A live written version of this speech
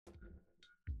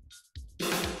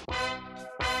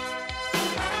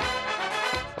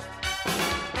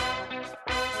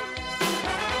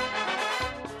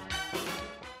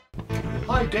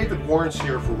Hi, David Warren's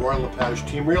here for Royal LePage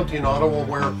Team Realty in Ottawa,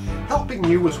 where helping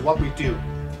you is what we do.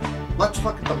 Let's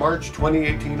look at the March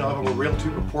 2018 Ottawa Realty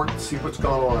Report and see what's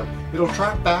gone on. It'll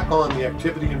track back on the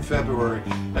activity in February,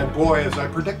 and boy, as I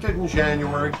predicted in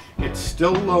January, it's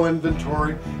still low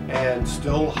inventory and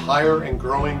still higher and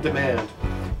growing demand.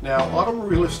 Now, Ottawa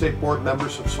Real Estate Board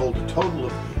members have sold a total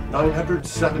of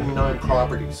 979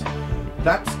 properties.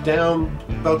 That's down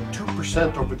about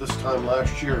 2% over this time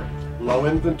last year. Low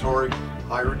inventory,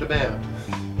 higher demand.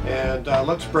 And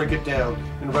let's break it down.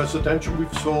 In residential,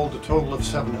 we've sold a total of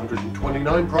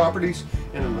 729 properties,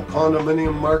 and in the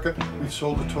condominium market, we've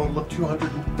sold a total of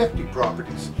 250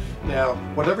 properties. Now,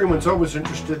 what everyone's always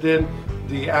interested in,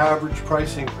 the average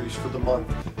price increase for the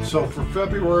month. So for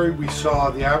February, we saw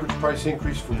the average price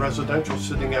increase for residential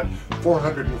sitting at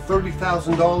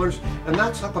 $430,000, and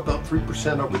that's up about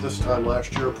 3% over this time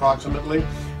last year approximately.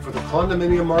 For the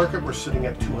condominium market, we're sitting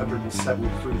at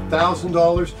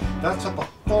 $273,000. That's up a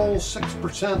full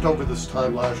 6% over this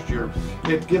time last year.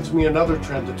 It gives me another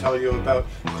trend to tell you about.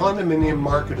 Condominium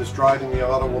market is driving the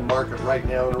Ottawa market right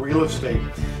now in real estate.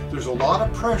 There's a lot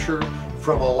of pressure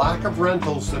from a lack of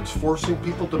rentals that's forcing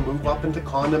people to move up into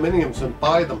condominiums and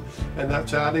buy them, and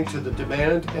that's adding to the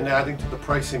demand and adding to the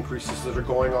price increases that are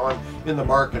going on in the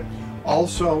market.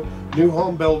 Also, new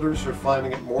home builders are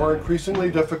finding it more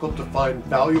increasingly difficult to find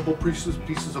valuable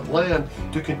pieces of land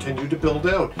to continue to build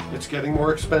out. It's getting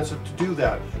more expensive to do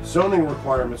that. Zoning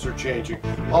requirements are changing.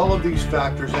 All of these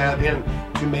factors add in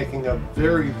to making a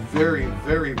very, very,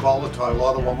 very volatile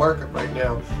Ottawa market right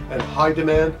now, and high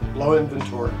demand, low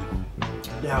inventory.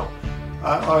 Now,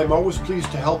 I'm always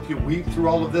pleased to help you weed through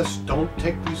all of this. Don't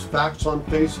take these facts on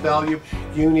face value.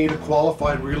 You need a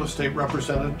qualified real estate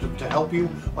representative to help you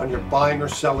on your buying or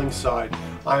selling side.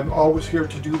 I'm always here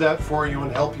to do that for you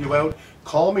and help you out.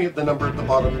 Call me at the number at the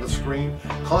bottom of the screen.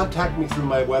 Contact me through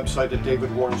my website at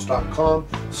davidwarrens.com.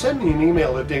 Send me an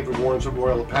email at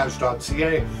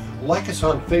davidwarrens@royallepage.ca. Like us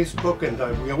on Facebook, and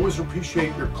we always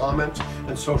appreciate your comments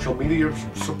and social media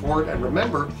support. And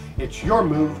remember, it's your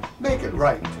move, make it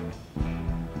right.